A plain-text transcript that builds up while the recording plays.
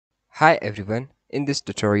Hi everyone, in this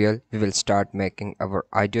tutorial we will start making our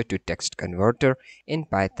audio to text converter in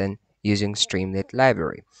Python using Streamlit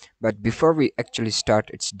library. But before we actually start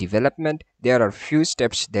its development, there are few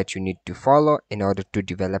steps that you need to follow in order to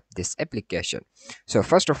develop this application. So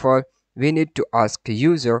first of all, we need to ask a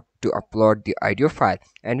user to upload the audio file,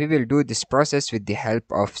 and we will do this process with the help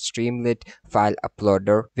of Streamlit file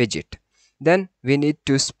uploader widget. Then we need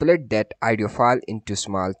to split that audio file into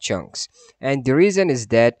small chunks, and the reason is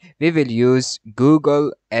that we will use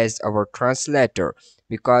Google as our translator,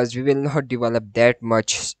 because we will not develop that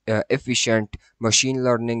much efficient machine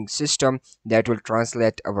learning system that will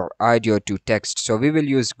translate our audio to text. So we will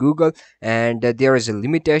use Google, and there is a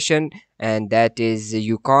limitation, and that is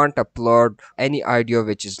you can't upload any audio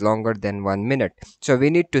which is longer than 1 minute. So we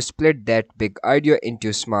need to split that big audio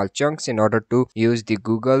into small chunks in order to use the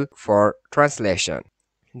Google for translation.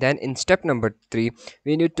 Then in step number 3,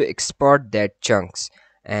 we need to export that chunks,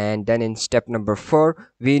 and then in step number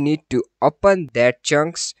 4, we need to open that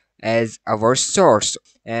chunks as our source.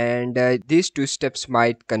 And these two steps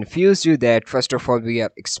might confuse you, that first of all we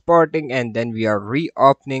are exporting and then we are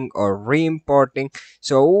reopening or re-importing.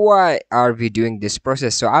 So why are we doing this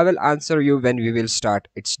process? So I will answer you when we will start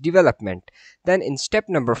its development. Then in step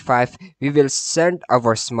number 5, we will send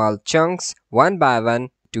our small chunks one by one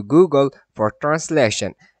to Google for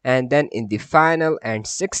translation, and then in the final and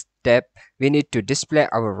sixth step we need to display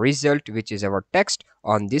our result, which is our text,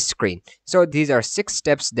 on this screen. So these are 6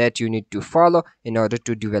 steps that you need to follow in order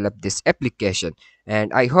to develop this application,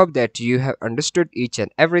 and I hope that you have understood each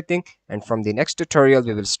and everything, and from the next tutorial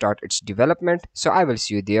we will start its development. So I will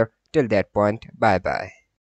see you there. Till that point, bye bye.